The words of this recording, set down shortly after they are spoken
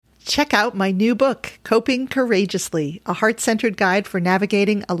Check out my new book, Coping Courageously, a heart-centered guide for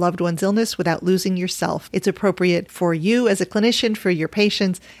navigating a loved one's illness without losing yourself. It's appropriate for you as a clinician, for your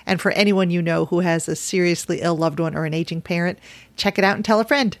patients, and for anyone you know who has a seriously ill loved one or an aging parent. Check it out and tell a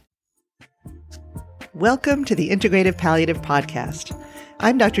friend. Welcome to the Integrative Palliative Podcast.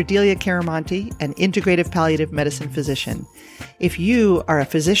 I'm Dr. Delia Caramonte, an integrative palliative medicine physician. If you are a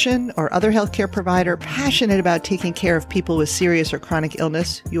physician or other healthcare provider passionate about taking care of people with serious or chronic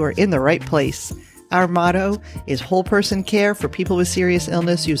illness, you are in the right place. Our motto is whole person care for people with serious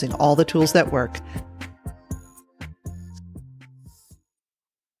illness using all the tools that work.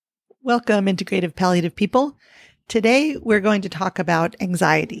 Welcome, integrative palliative people. Today, we're going to talk about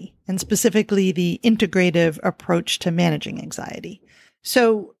anxiety, and specifically the integrative approach to managing anxiety.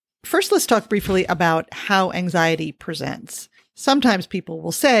 So first, let's talk briefly about how anxiety presents. Sometimes people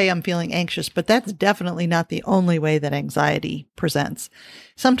will say, I'm feeling anxious, but that's definitely not the only way that anxiety presents.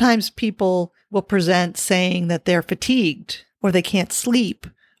 Sometimes people will present saying that they're fatigued, or they can't sleep,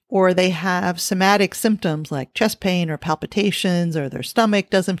 or they have somatic symptoms like chest pain or palpitations, or their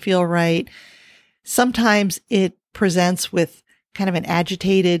stomach doesn't feel right. Sometimes it presents with kind of an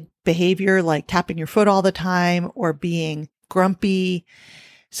agitated behavior, like tapping your foot all the time or being grumpy.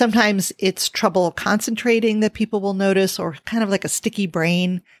 Sometimes it's trouble concentrating that people will notice, or kind of like a sticky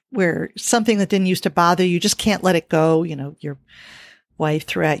brain where something that didn't used to bother you just can't let it go. You know, your wife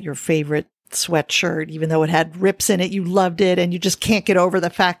threw out your favorite sweatshirt, even though it had rips in it, you loved it, and you just can't get over the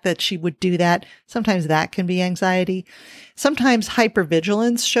fact that she would do that. Sometimes that can be anxiety. Sometimes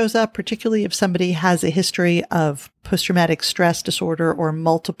hypervigilance shows up, particularly if somebody has a history of post-traumatic stress disorder or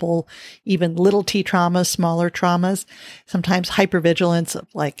multiple, even little t traumas, smaller traumas. Sometimes hypervigilance of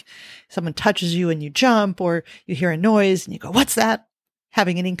like someone touches you and you jump, or you hear a noise and you go, what's that?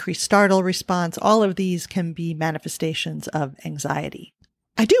 Having an increased startle response. All of these can be manifestations of anxiety.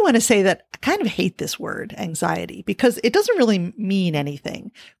 I do want to say that I kind of hate this word, anxiety, because it doesn't really mean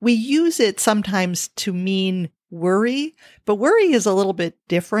anything. We use it sometimes to mean worry, but worry is a little bit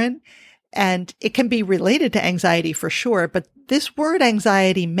different, and it can be related to anxiety for sure. But this word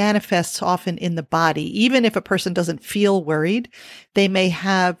anxiety manifests often in the body. Even if a person doesn't feel worried, they may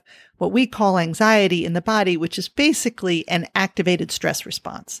have what we call anxiety in the body, which is basically an activated stress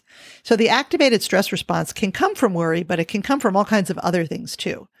response. So the activated stress response can come from worry, but it can come from all kinds of other things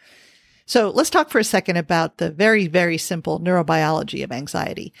too. So let's talk for a second about the very, very simple neurobiology of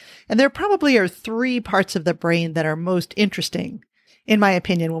anxiety. And there probably are three parts of the brain that are most interesting, in my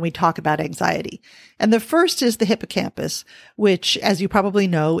opinion, when we talk about anxiety. And the first is the hippocampus, which, as you probably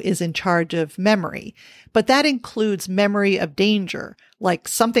know, is in charge of memory. But that includes memory of danger, like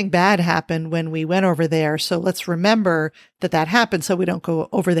something bad happened when we went over there, so let's remember that that happened so we don't go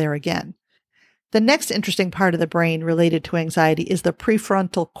over there again. The next interesting part of the brain related to anxiety is the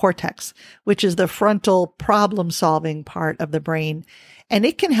prefrontal cortex, which is the frontal problem-solving part of the brain. And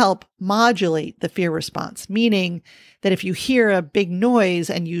it can help modulate the fear response, meaning that if you hear a big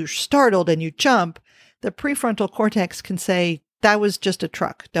noise and you're startled and you jump, the prefrontal cortex can say, that was just a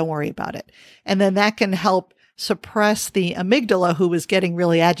truck, don't worry about it. And then that can help suppress the amygdala, who was getting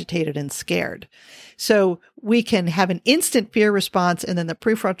really agitated and scared. So we can have an instant fear response, and then the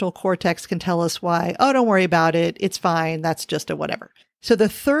prefrontal cortex can tell us why, oh, don't worry about it, it's fine, that's just a whatever. So the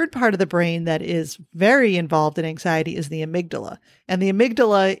third part of the brain that is very involved in anxiety is the amygdala. And the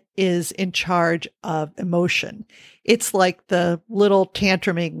amygdala is in charge of emotion. It's like the little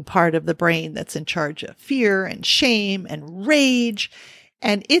tantruming part of the brain that's in charge of fear and shame and rage.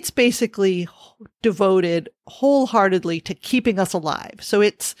 And it's basically devoted wholeheartedly to keeping us alive. So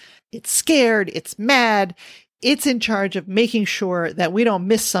it's scared, it's mad, it's in charge of making sure that we don't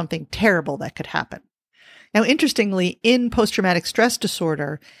miss something terrible that could happen. Now, interestingly, in post-traumatic stress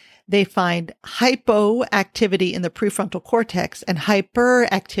disorder, they find hypoactivity in the prefrontal cortex and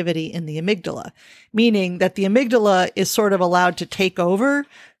hyperactivity in the amygdala, meaning that the amygdala is sort of allowed to take over.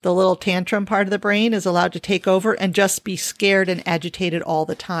 The little tantrum part of the brain is allowed to take over and just be scared and agitated all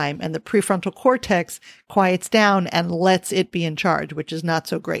the time. And the prefrontal cortex quiets down and lets it be in charge, which is not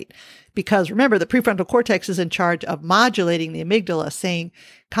so great. Because remember, the prefrontal cortex is in charge of modulating the amygdala, saying,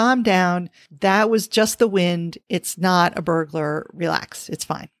 calm down, that was just the wind, it's not a burglar, relax, it's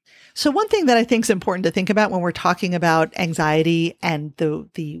fine. So one thing that I think is important to think about when we're talking about anxiety and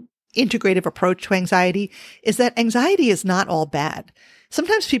the integrative approach to anxiety is that anxiety is not all bad.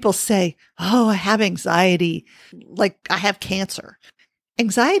 Sometimes people say, oh, I have anxiety, like I have cancer.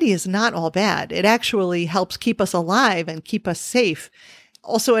 Anxiety is not all bad. It actually helps keep us alive and keep us safe.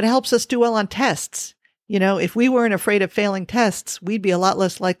 Also, it helps us do well on tests. You know, if we weren't afraid of failing tests, we'd be a lot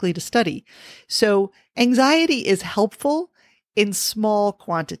less likely to study. So anxiety is helpful in small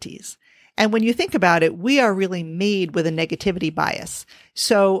quantities. And when you think about it, we are really made with a negativity bias.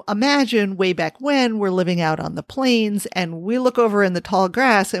 So imagine way back when we're living out on the plains and we look over in the tall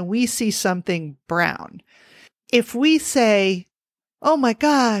grass and we see something brown. If we say, oh my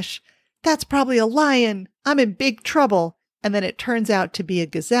gosh, that's probably a lion, I'm in big trouble, and then it turns out to be a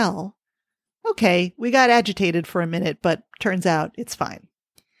gazelle, okay, we got agitated for a minute, but turns out it's fine.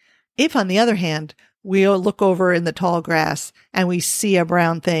 If, on the other hand, we'll look over in the tall grass and we see a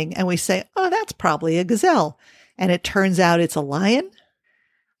brown thing and we say, oh, that's probably a gazelle, and it turns out it's a lion,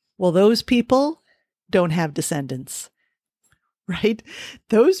 well, those people don't have descendants, right?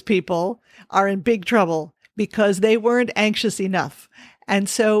 Those people are in big trouble because they weren't anxious enough. And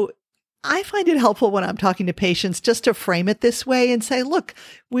so I find it helpful when I'm talking to patients just to frame it this way and say, look,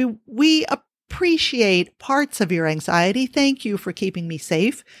 we appreciate parts of your anxiety. Thank you for keeping me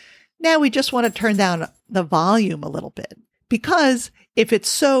safe. Now we just want to turn down the volume a little bit, because if it's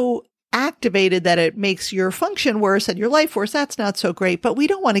so activated that it makes your function worse and your life worse, that's not so great, but we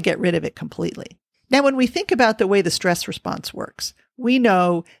don't want to get rid of it completely. Now, when we think about the way the stress response works, we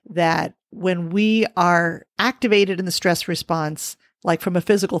know that when we are activated in the stress response, like from a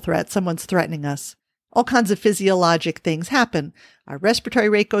physical threat, someone's threatening us, all kinds of physiologic things happen. Our respiratory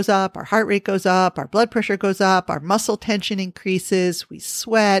rate goes up, our heart rate goes up, our blood pressure goes up, our muscle tension increases, we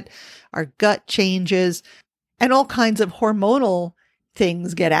sweat, our gut changes, and all kinds of hormonal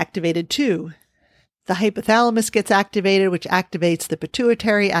things get activated too. The hypothalamus gets activated, which activates the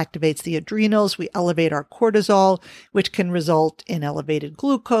pituitary, activates the adrenals. We elevate our cortisol, which can result in elevated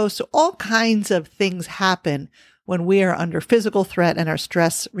glucose. So all kinds of things happen when we are under physical threat and our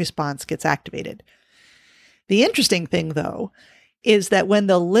stress response gets activated. The interesting thing, though, is that when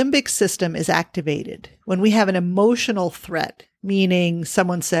the limbic system is activated, when we have an emotional threat, meaning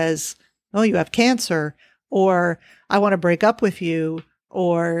someone says, oh, you have cancer, or I want to break up with you,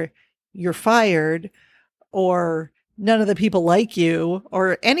 or you're fired, or none of the people like you,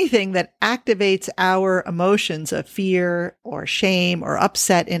 or anything that activates our emotions of fear or shame or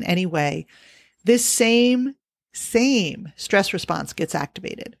upset in any way, this same stress response gets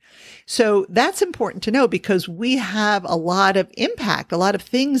activated. So that's important to know, because we have a lot of impact, a lot of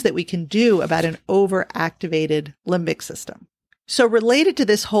things that we can do about an overactivated limbic system. So related to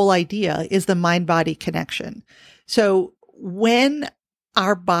this whole idea is the mind-body connection. So when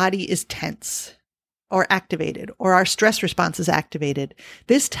our body is tense or activated, or our stress response is activated,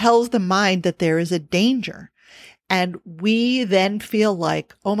 this tells the mind that there is a danger. And we then feel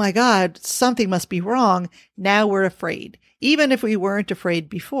like, oh my God, something must be wrong. Now we're afraid, even if we weren't afraid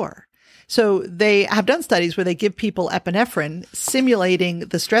before. So they have done studies where they give people epinephrine, simulating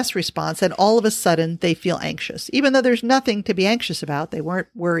the stress response, and all of a sudden they feel anxious, even though there's nothing to be anxious about. They weren't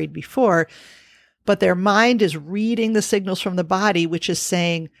worried before, but their mind is reading the signals from the body, which is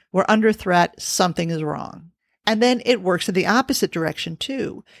saying, we're under threat, something is wrong. And then it works in the opposite direction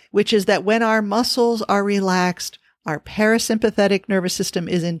too, which is that when our muscles are relaxed, our parasympathetic nervous system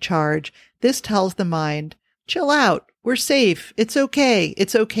is in charge. This tells the mind, chill out. We're safe. It's okay.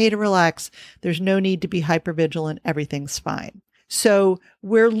 It's okay to relax. There's no need to be hypervigilant. Everything's fine. So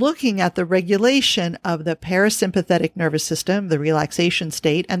we're looking at the regulation of the parasympathetic nervous system, the relaxation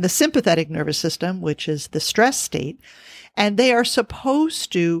state, and the sympathetic nervous system, which is the stress state. And they are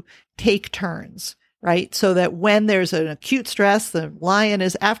supposed to take turns, right? So that when there's an acute stress, the lion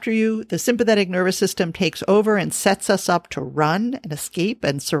is after you, the sympathetic nervous system takes over and sets us up to run and escape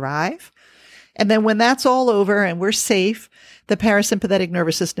and survive. And then when that's all over and we're safe, the parasympathetic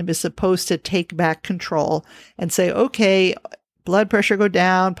nervous system is supposed to take back control and say, okay, blood pressure go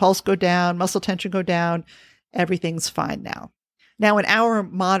down, pulse go down, muscle tension go down, everything's fine now. Now, in our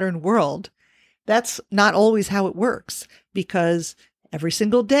modern world, that's not always how it works, because every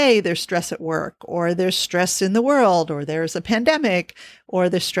single day there's stress at work, or there's stress in the world, or there's a pandemic, or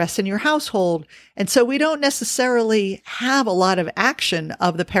there's stress in your household. And so we don't necessarily have a lot of action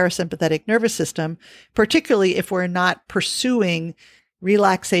of the parasympathetic nervous system, particularly if we're not pursuing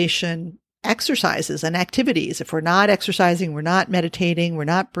relaxation exercises and activities. If we're not exercising, we're not meditating, we're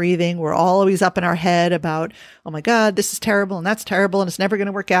not breathing, we're always up in our head about, oh my God, this is terrible and that's terrible and it's never going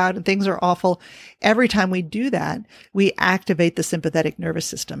to work out and things are awful. Every time we do that, we activate the sympathetic nervous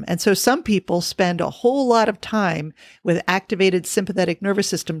system. And so some people spend a whole lot of time with activated sympathetic nervous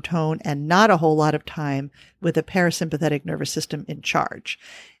system tone and not a whole lot of time with the parasympathetic nervous system in charge.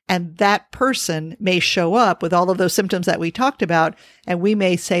 And that person may show up with all of those symptoms that we talked about, and we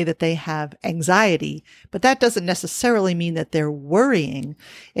may say that they have anxiety, but that doesn't necessarily mean that they're worrying.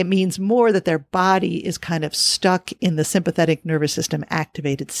 It means more that their body is kind of stuck in the sympathetic nervous system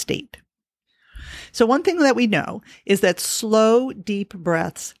activated state. So one thing that we know is that slow, deep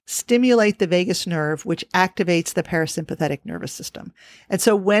breaths stimulate the vagus nerve, which activates the parasympathetic nervous system. And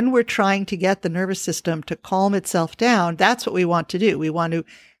so when we're trying to get the nervous system to calm itself down, that's what we want to do. We want to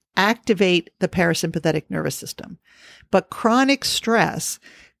activate the parasympathetic nervous system. But chronic stress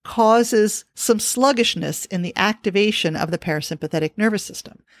causes some sluggishness in the activation of the parasympathetic nervous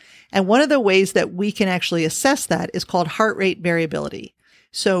system. And one of the ways that we can actually assess that is called heart rate variability.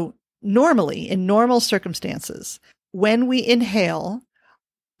 So normally, in normal circumstances, when we inhale,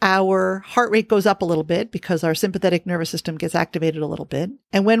 our heart rate goes up a little bit because our sympathetic nervous system gets activated a little bit.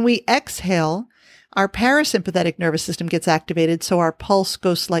 And when we exhale, our parasympathetic nervous system gets activated, so our pulse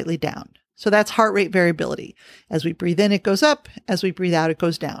goes slightly down. So that's heart rate variability. As we breathe in, it goes up. As we breathe out, it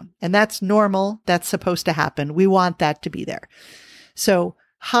goes down. And that's normal. That's supposed to happen. We want that to be there. So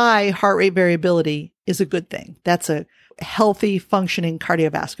high heart rate variability is a good thing. That's a healthy, functioning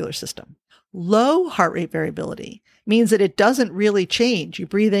cardiovascular system. Low heart rate variability means that it doesn't really change. You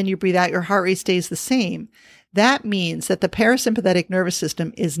breathe in, you breathe out, your heart rate stays the same. That means that the parasympathetic nervous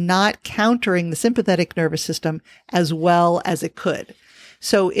system is not countering the sympathetic nervous system as well as it could.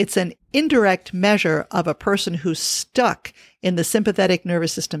 So it's an indirect measure of a person who's stuck in the sympathetic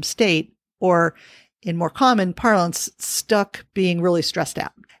nervous system state, or in more common parlance, stuck being really stressed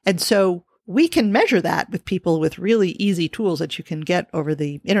out. And so we can measure that with people with really easy tools that you can get over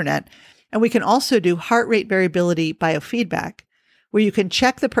the internet. And we can also do heart rate variability biofeedback, where you can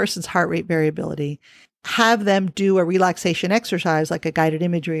check the person's heart rate variability, have them do a relaxation exercise like a guided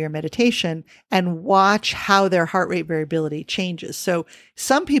imagery or meditation, and watch how their heart rate variability changes. So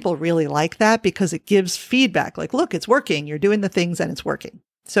some people really like that because it gives feedback like, look, it's working. You're doing the things and it's working.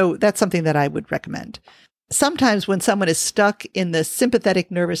 So that's something that I would recommend. Sometimes when someone is stuck in the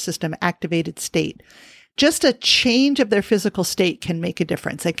sympathetic nervous system activated state, just a change of their physical state can make a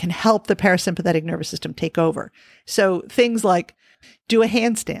difference. It can help the parasympathetic nervous system take over. So things like do a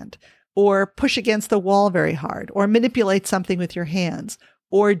handstand, or push against the wall very hard, or manipulate something with your hands,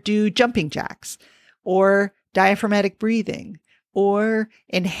 or do jumping jacks, or diaphragmatic breathing, or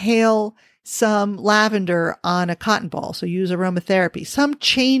inhale some lavender on a cotton ball. So use aromatherapy, some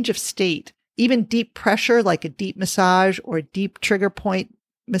change of state, even deep pressure, like a deep massage or deep trigger point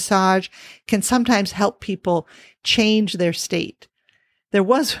massage, can sometimes help people change their state. There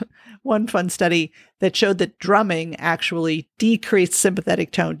was one fun study that showed that drumming actually decreased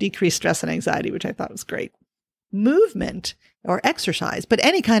sympathetic tone, decreased stress and anxiety, which I thought was great. Movement or exercise, but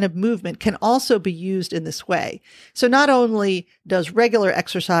any kind of movement can also be used in this way. So not only does regular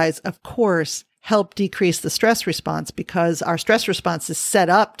exercise, of course, help decrease the stress response because our stress response is set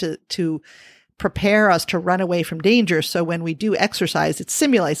up to prepare us to run away from danger. So when we do exercise, it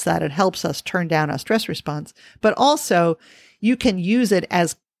simulates that. It helps us turn down our stress response, but also you can use it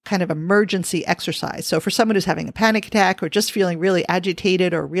as kind of emergency exercise. So for someone who's having a panic attack or just feeling really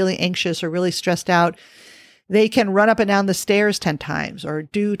agitated or really anxious or really stressed out, they can run up and down the stairs 10 times or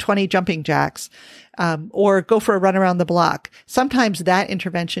do 20 jumping jacks, or go for a run around the block. Sometimes that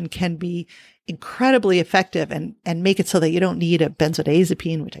intervention can be incredibly effective and make it so that you don't need a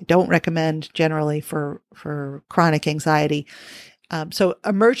benzodiazepine, which I don't recommend generally for chronic anxiety. So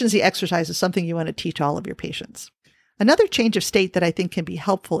emergency exercise is something you want to teach all of your patients. Another change of state that I think can be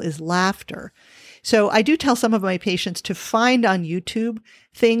helpful is laughter. So I do tell some of my patients to find on YouTube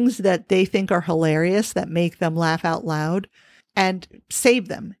things that they think are hilarious that make them laugh out loud and save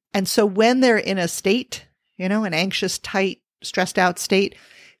them. And so when they're in a state, an anxious, tight, stressed out state,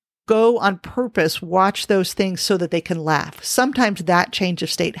 go on purpose, watch those things so that they can laugh. Sometimes that change of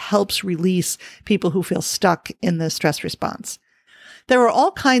state helps release people who feel stuck in the stress response. There are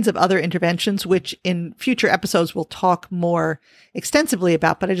all kinds of other interventions, which in future episodes we'll talk more extensively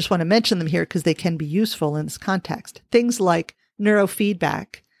about, but I just want to mention them here because they can be useful in this context. Things like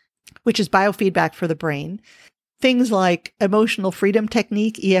neurofeedback, which is biofeedback for the brain. Things like emotional freedom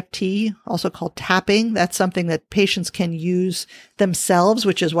technique, EFT, also called tapping. That's something that patients can use themselves,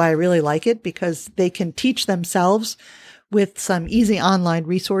 which is why I really like it, because they can teach themselves with some easy online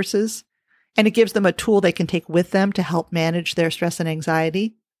resources. And it gives them a tool they can take with them to help manage their stress and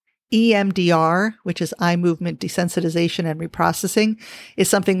anxiety. EMDR, which is eye movement desensitization and reprocessing, is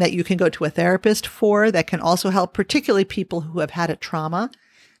something that you can go to a therapist for that can also help, particularly people who have had a trauma.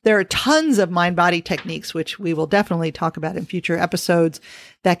 There are tons of mind-body techniques, which we will definitely talk about in future episodes,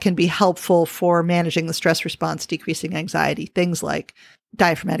 that can be helpful for managing the stress response, decreasing anxiety. Things like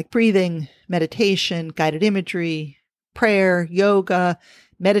diaphragmatic breathing, meditation, guided imagery, prayer, yoga,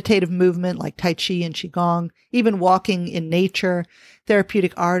 meditative movement like Tai Chi and Qigong, even walking in nature,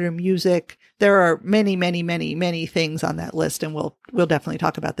 therapeutic art or music. There are many, many, many, many things on that list, and we'll definitely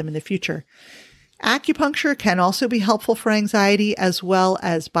talk about them in the future. Acupuncture can also be helpful for anxiety, as well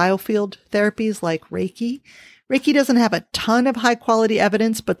as biofield therapies like Reiki. Reiki doesn't have a ton of high quality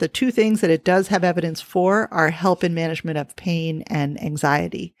evidence, but the two things that it does have evidence for are help in management of pain and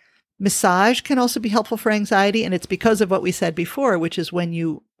anxiety. Massage can also be helpful for anxiety, and it's because of what we said before, which is when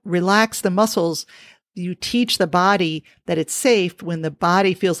you relax the muscles, you teach the body that it's safe. When the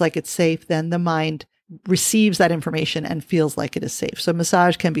body feels like it's safe, then the mind receives that information and feels like it is safe. So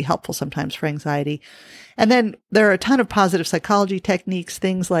massage can be helpful sometimes for anxiety. And then there are a ton of positive psychology techniques,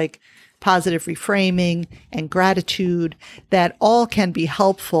 things like positive reframing and gratitude, that all can be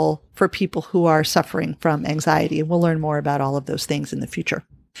helpful for people who are suffering from anxiety. And we'll learn more about all of those things in the future.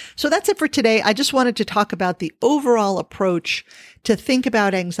 So that's it for today. I just wanted to talk about the overall approach to think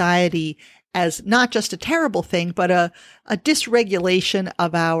about anxiety as not just a terrible thing, but a dysregulation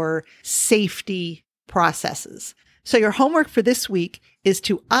of our safety processes. So your homework for this week is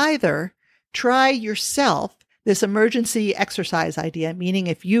to either try yourself this emergency exercise idea, meaning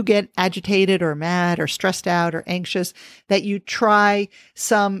if you get agitated or mad or stressed out or anxious, that you try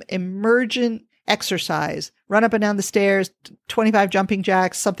some emergent exercise, run up and down the stairs, 25 jumping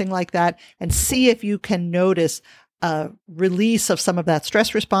jacks, something like that, and see if you can notice a release of some of that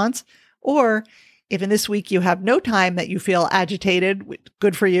stress response. Or if in this week you have no time that you feel agitated,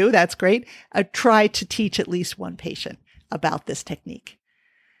 good for you, that's great. Try to teach at least one patient about this technique.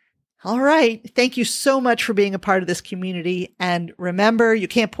 All right. Thank you so much for being a part of this community. And remember, you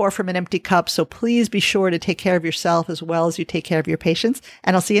can't pour from an empty cup. So please be sure to take care of yourself as well as you take care of your patients.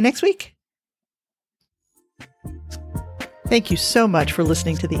 And I'll see you next week. Thank you so much for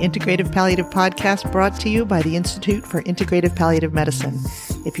listening to the Integrative Palliative Podcast, brought to you by the Institute for Integrative Palliative Medicine.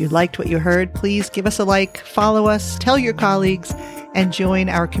 If you liked what you heard, please give us a like, follow us, tell your colleagues, and join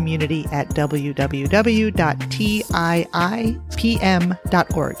our community at www.tiipm.org.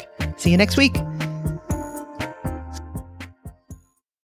 See you next week.